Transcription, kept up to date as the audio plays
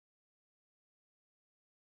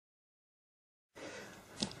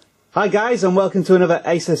Hi guys, and welcome to another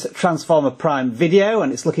Asus Transformer Prime video,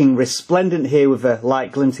 and it's looking resplendent here with the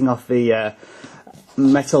light glinting off the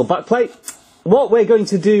metal backplate. What we're going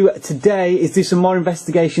to do today is do some more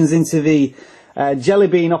investigations into the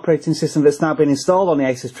Jellybean operating system that's now been installed on the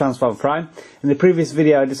Asus Transformer Prime. In the previous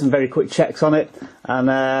video I did some very quick checks on it and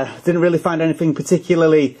didn't really find anything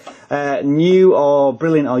particularly new or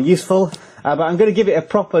brilliant or useful, but I'm going to give it a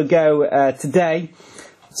proper go today.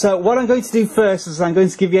 So what I'm going to do first is I'm going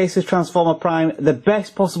to give the Asus Transformer Prime the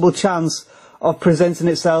best possible chance of presenting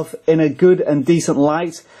itself in a good and decent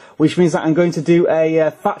light, which means that I'm going to do a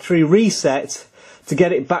factory reset to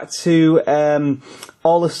get it back to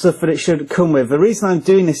all the stuff that it should come with. The reason I'm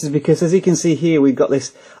doing this is because, as you can see here, we've got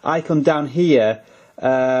this icon down here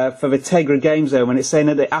for the Tegra Game Zone, and it's saying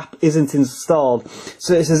that the app isn't installed.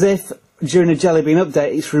 So it's as if during a Jellybean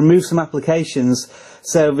update it's removed some applications,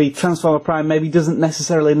 so the Transformer Prime maybe doesn't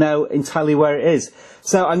necessarily know entirely where it is.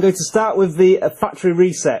 So I'm going to start with the factory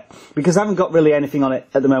reset, because I haven't got really anything on it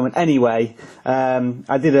at the moment anyway.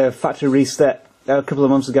 I did a factory reset a couple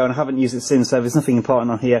of months ago and I haven't used it since, so there's nothing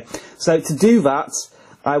important on here. So to do that,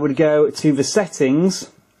 I would go to the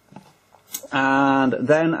settings, and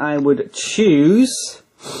then I would choose,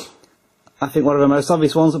 I think one of the most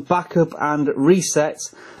obvious ones, backup and reset,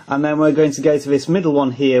 and then we're going to go to this middle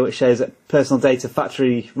one here which says personal data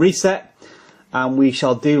factory reset, and we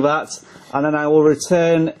shall do that, and then I will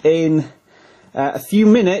return in a few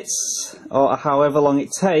minutes or however long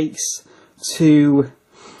it takes to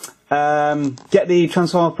get the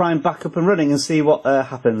Transformer Prime back up and running and see what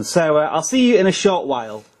happens. So I'll see you in a short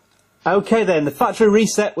while. Okay then, the factory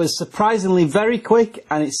reset was surprisingly very quick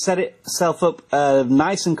and it set itself up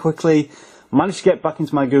nice and quickly. Managed to get back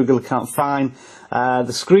into my Google account fine.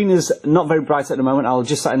 The screen is not very bright at the moment, I'll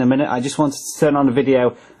adjust that in a minute. I just wanted to turn on the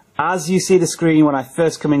video as you see the screen when I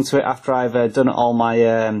first come into it after I've done all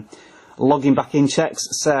my logging back in checks.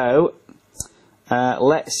 So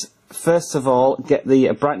let's first of all get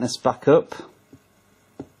the brightness back up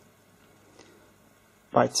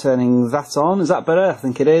by turning that on. Is that better? I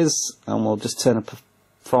think it is. And we'll just turn a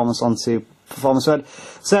performance on to performance mode.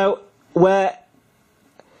 So we're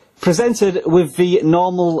presented with the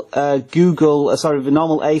normal the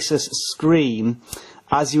normal Asus screen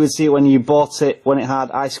as you would see it when you bought it, when it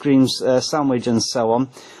had ice cream sandwich and so on.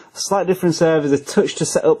 Slight difference there is a touch to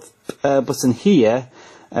set up button here,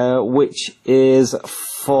 which is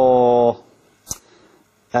for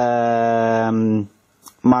my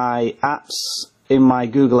apps in my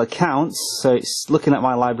Google account. So it's looking at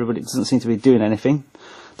my library, but it doesn't seem to be doing anything.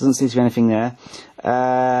 Doesn't seem to be anything there.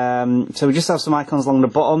 So we just have some icons along the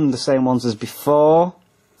bottom, the same ones as before,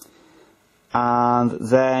 and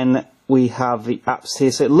then we have the apps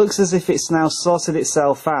here. So it looks as if it's now sorted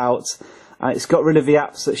itself out and it's got rid of the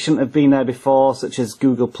apps that shouldn't have been there before, such as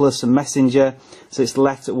Google Plus and Messenger. So it's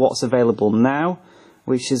left at what's available now,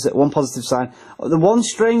 which is one positive sign. The one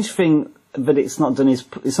strange thing that it's not done is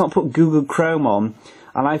it's not put Google Chrome on,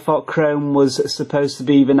 and I thought Chrome was supposed to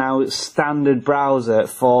be the now standard browser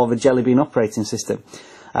for the Jellybean operating system.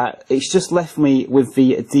 It's just left me with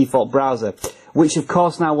the default browser, which of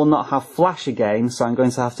course now will not have Flash again, so I'm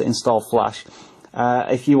going to have to install Flash.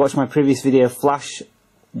 If you watch my previous video, Flash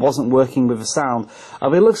wasn't working with the sound.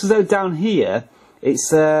 But it looks as though down here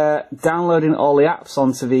it's downloading all the apps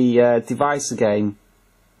onto the device again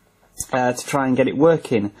to try and get it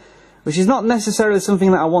working, which is not necessarily something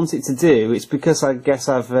that I want it to do. It's because I guess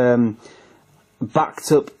I've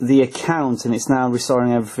backed up the account and it's now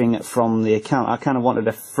restoring everything from the account. I kind of wanted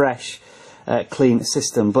a fresh, clean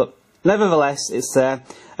system, but nevertheless it's there.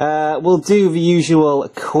 We'll do the usual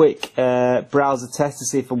quick browser test to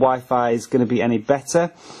see if the Wi-Fi is going to be any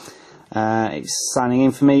better. It's signing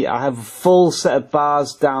in for me. I have a full set of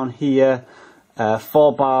bars down here,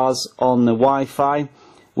 4 bars on the Wi-Fi,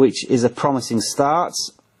 which is a promising start.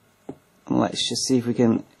 Let's just see if we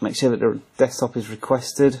can make sure that the desktop is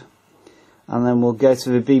requested, and then we'll go to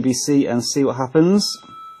the BBC and see what happens.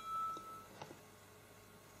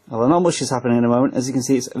 Well, not much is happening in a moment. As you can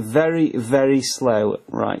see, it's very, very slow.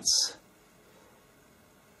 Right.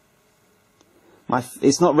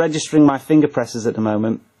 It's not registering my finger presses at the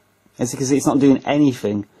moment. As you can see, it's not doing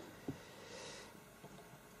anything.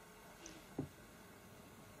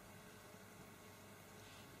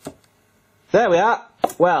 There we are.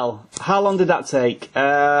 Well, how long did that take?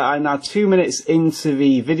 I'm now 2 minutes into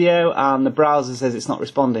the video and the browser says it's not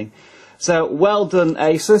responding. So, well done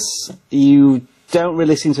Asus. You don't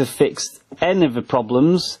really seem to have fixed any of the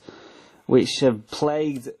problems which have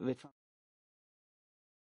plagued the...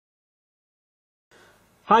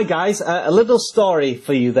 Hi guys, a little story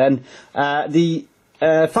for you then. The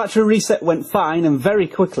factory reset went fine and very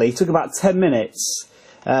quickly. It took about 10 minutes,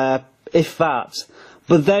 if that.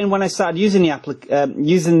 But then when I started using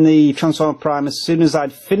the Transformer Prime, as soon as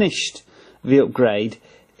I'd finished the upgrade,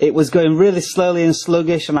 it was going really slowly and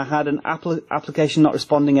sluggish, and I had an application not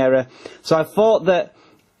responding error. So I thought that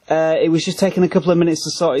it was just taking a couple of minutes to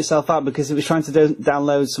sort itself out, because it was trying to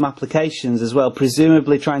download some applications as well,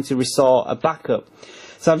 presumably trying to restore a backup.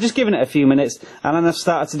 So I've just given it a few minutes, and then I've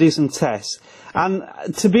started to do some tests. And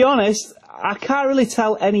to be honest, I can't really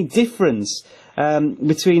tell any difference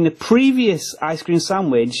between the previous ice cream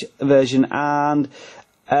sandwich version and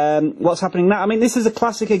what's happening now. I mean, this is a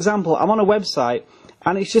classic example. I'm on a website,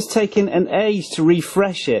 and it's just taking an age to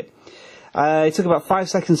refresh it. It took about 5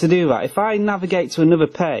 seconds to do that. If I navigate to another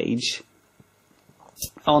page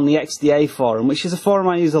on the XDA forum, which is a forum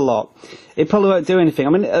I use a lot, it probably won't do anything. I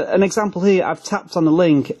mean, an example here, I've tapped on the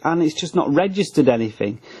link and it's just not registered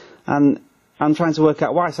anything, and I'm trying to work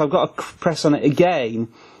out why. So I've got to press on it again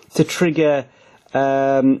to trigger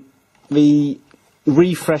the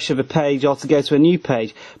refresh of a page, or to go to a new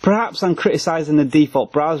page. Perhaps I'm criticising the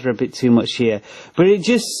default browser a bit too much here, but it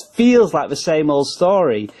just feels like the same old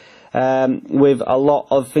story with a lot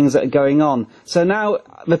of things that are going on. So now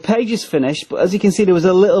the page is finished, but as you can see, there was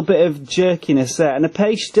a little bit of jerkiness there, and the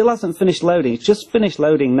page still hasn't finished loading. It's just finished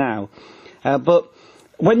loading now. But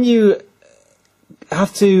when you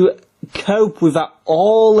have to cope with that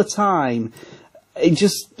all the time,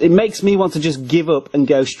 it makes me want to just give up and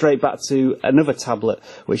go straight back to another tablet,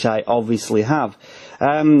 which I obviously have.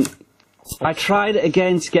 I tried it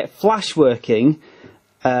again to get Flash working.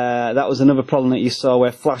 That was another problem that you saw,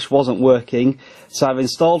 where Flash wasn't working. So I've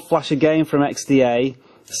installed Flash again from XDA,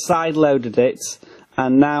 side-loaded it,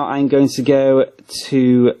 and now I'm going to go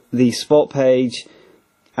to the sport page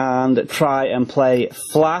and try and play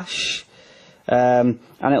Flash. And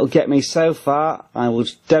it'll get me so far. I will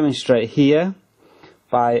demonstrate here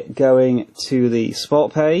by going to the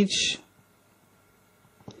sport page,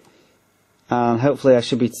 and hopefully I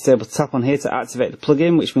should be able to tap on here to activate the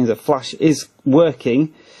plugin, which means that Flash is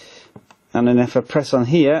working. And then if I press on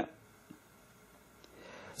here,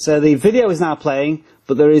 so the video is now playing,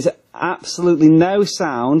 but there is absolutely no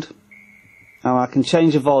sound, and I can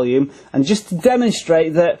change the volume. And just to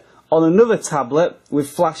demonstrate that on another tablet with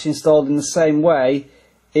Flash installed in the same way,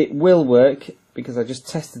 it will work, because I just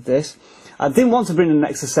tested this. I didn't want to bring the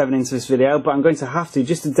Nexus 7 into this video, but I'm going to have to,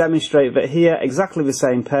 just to demonstrate that here, exactly the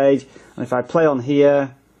same page. And if I play on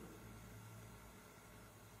here,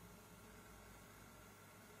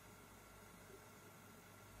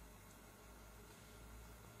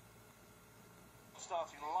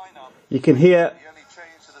 you can hear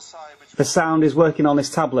the sound is working on this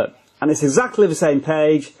tablet, and it's exactly the same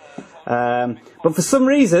page. But for some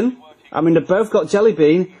reason, I mean, they've both got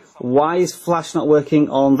Jellybean. Why is Flash not working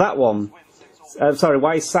on that one? Sorry,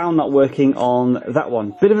 why is sound not working on that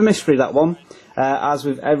one? Bit of a mystery, that one, as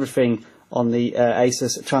with everything on the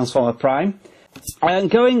Asus Transformer Prime. And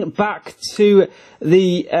going back to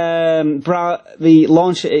the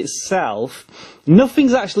launcher itself,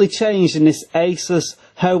 nothing's actually changed in this Asus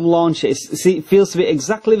home launcher. It feels to be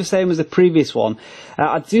exactly the same as the previous one.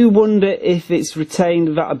 I do wonder if it's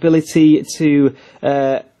retained that ability to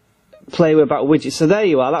play about widgets. So there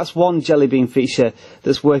you are. That's one Jellybean feature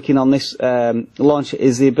that's working on this launcher,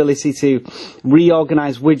 is the ability to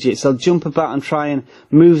reorganize widgets. They'll jump about and try and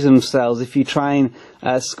move themselves if you try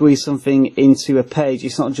and squeeze something into a page.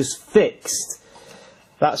 It's not just fixed.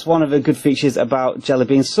 That's one of the good features about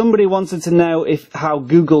Jellybean. Somebody wanted to know how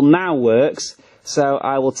Google Now works, so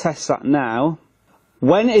I will test that now.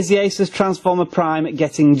 When is the Asus Transformer Prime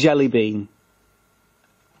getting Jellybean?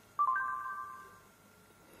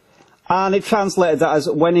 And it translated that as,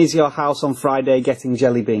 when is your house on Friday getting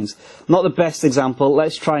jelly beans? Not the best example.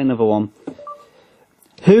 Let's try another one.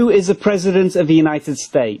 Who is the President of the United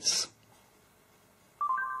States?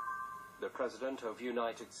 The President of the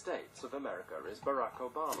United States of America is Barack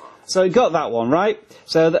Obama. So it got that one right.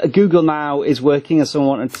 So Google Now is working, as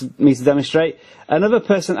someone wanted me to demonstrate. Another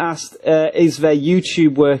person asked, is their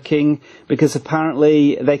YouTube working? Because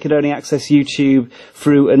apparently they could only access YouTube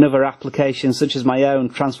through another application, such as my own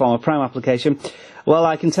Transformer Prime application. Well,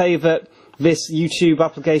 I can tell you that this YouTube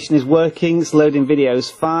application is working. It's loading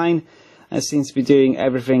videos fine. It seems to be doing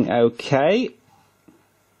everything okay.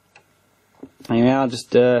 Anyway, I'll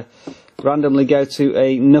just randomly go to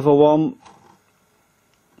another one.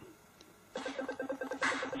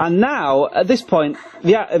 And now, at this point,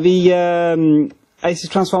 the Asus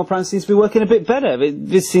Transformer Prime seems to be working a bit better.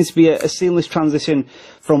 This seems to be a seamless transition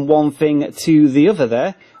from one thing to the other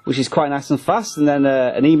there, which is quite nice and fast. And then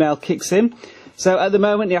an email kicks in. So at the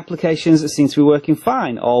moment the applications seem to be working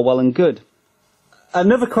fine, all well and good.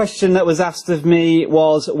 Another question that was asked of me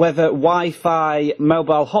was whether Wi-Fi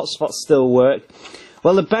mobile hotspots still work.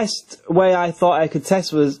 Well, the best way I thought I could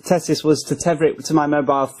test this was to tether it to my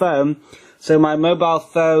mobile phone. So my mobile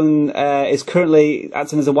phone is currently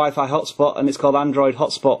acting as a Wi-Fi hotspot, and it's called Android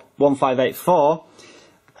Hotspot 1584.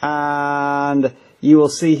 And you will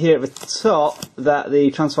see here at the top that the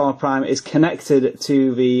Transformer Prime is connected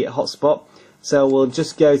to the hotspot. So we'll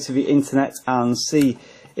just go to the internet and see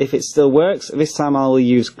if it still works. This time I will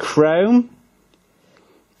use Chrome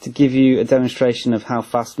to give you a demonstration of how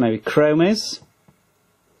fast maybe Chrome is.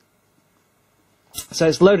 So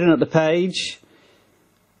it's loading up the page,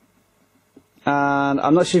 and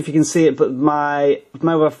I'm not sure if you can see it, but my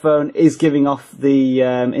mobile phone is giving off the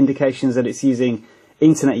indications that it's using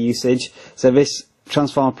internet usage. So this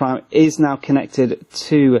Transformer Prime is now connected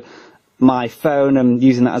to my phone and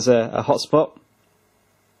using that as a hotspot.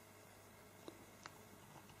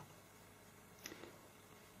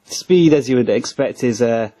 Speed, as you would expect, is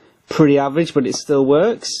pretty average, but it still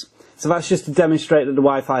works. So that's just to demonstrate that the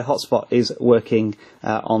Wi-Fi hotspot is working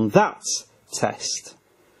on that test.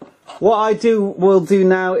 What I will do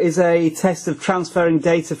now is a test of transferring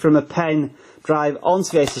data from a pen drive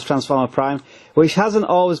onto the Asus Transformer Prime, which hasn't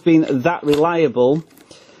always been that reliable.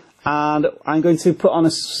 And I'm going to put on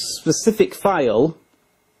a specific file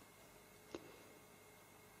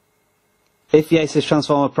if the Asus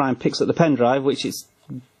Transformer Prime picks up the pen drive, which it's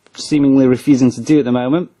seemingly refusing to do at the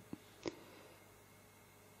moment.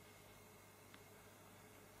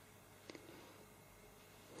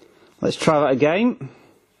 Let's try that again.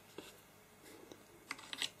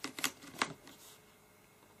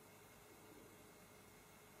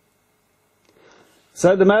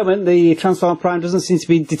 So at the moment the Transformer Prime doesn't seem to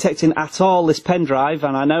be detecting at all this pen drive,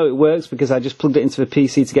 and I know it works because I just plugged it into the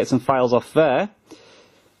PC to get some files off there.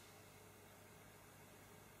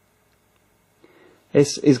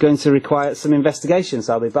 This is going to require some investigation,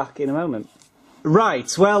 so I'll be back in a moment.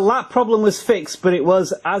 Right, well that problem was fixed, but it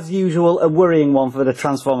was, as usual, a worrying one for the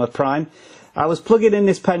Transformer Prime. I was plugging in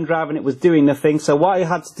this pen drive and it was doing nothing, so what I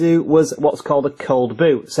had to do was what's called a cold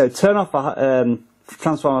boot. So turn off the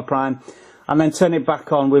Transformer Prime and then turn it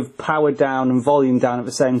back on with power down and volume down at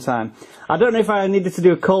the same time. I don't know if I needed to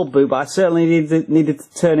do a cold boot, but I certainly needed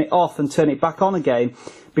to turn it off and turn it back on again,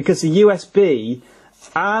 because the USB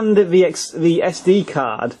and the SD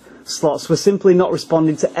card slots were simply not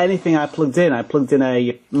responding to anything I plugged in. I plugged in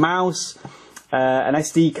a mouse, an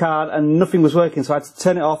SD card, and nothing was working, so I had to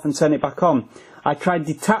turn it off and turn it back on. I tried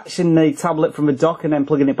detaching the tablet from the dock and then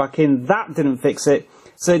plugging it back in. That didn't fix it,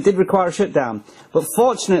 so it did require a shutdown. But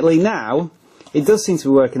fortunately now, it does seem to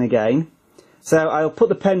be working again. So I'll put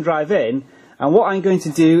the pen drive in, and what I'm going to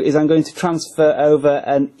do is I'm going to transfer over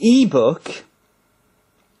an ebook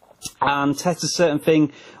and test a certain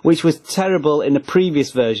thing which was terrible in the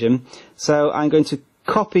previous version. So I'm going to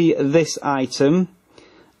copy this item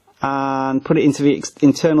and put it into the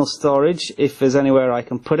internal storage, if there's anywhere I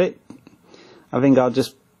can put it. I think I'll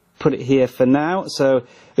just put it here for now. So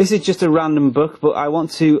this is just a random book, but I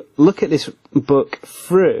want to look at this book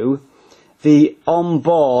through the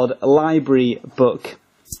onboard library book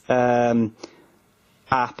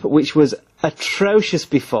app, which was atrocious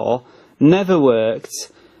before, never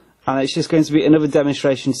worked, and it's just going to be another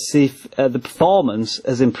demonstration to see if the performance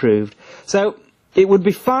has improved. So it would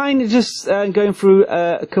be fine just going through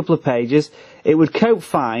a couple of pages. It would cope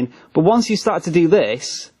fine, but once you start to do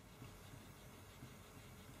this,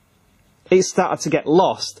 it started to get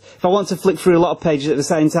lost. If I want to flick through a lot of pages at the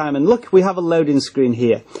same time, and look, we have a loading screen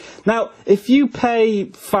here. Now, if you pay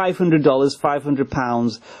 $500,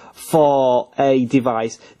 £500 for a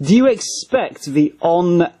device, do you expect the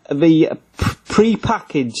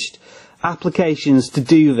pre-packaged applications to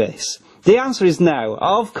do this? The answer is no.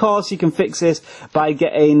 Of course you can fix this by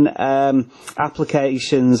getting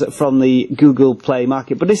applications from the Google Play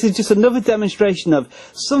Market, but this is just another demonstration of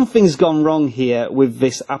something's gone wrong here with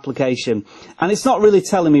this application, and it's not really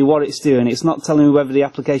telling me what it's doing. It's not telling me whether the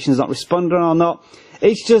application is not responding or not.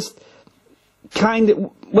 It's just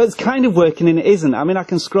it's kind of working and it isn't. I mean, I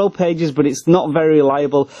can scroll pages, but it's not very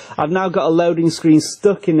reliable. I've now got a loading screen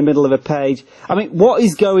stuck in the middle of a page. I mean, what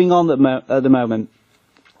is going on at the moment?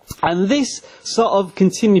 And this sort of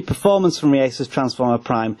continued performance from the Asus Transformer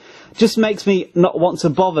Prime just makes me not want to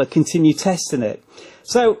bother continue testing it.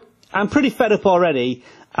 So I'm pretty fed up already,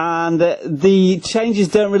 and the changes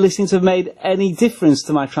don't really seem to have made any difference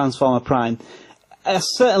to my Transformer Prime. I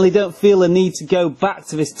certainly don't feel a need to go back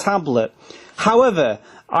to this tablet. However,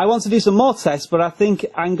 I want to do some more tests, but I think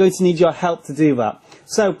I'm going to need your help to do that.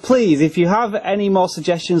 So please, if you have any more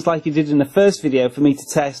suggestions like you did in the first video for me to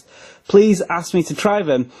test, please ask me to try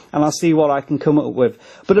them and I'll see what I can come up with.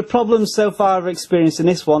 But the problem so far I've experienced in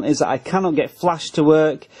this one is that I cannot get Flash to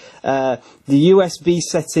work. The USB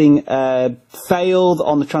setting failed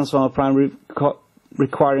on the Transformer Prime,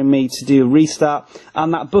 requiring me to do a restart,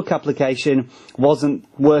 and that book application wasn't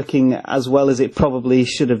working as well as it probably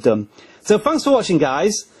should have done. So thanks for watching,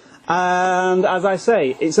 guys, and as I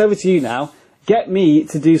say, it's over to you now. Get me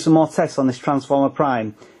to do some more tests on this Transformer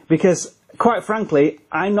Prime, because quite frankly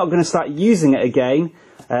I'm not going to start using it again.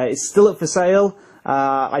 It's still up for sale.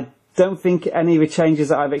 I don't think any of the changes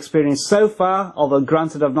that I've experienced so far, although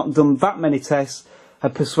granted I've not done that many tests,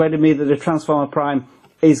 have persuaded me that the Transformer Prime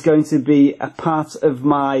is going to be a part of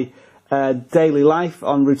my daily life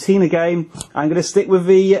on routine again. I'm going to stick with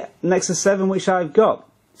the Nexus 7 which I've got.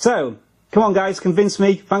 So, come on guys, convince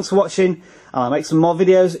me. Thanks for watching, and I'll make some more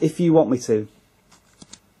videos if you want me to.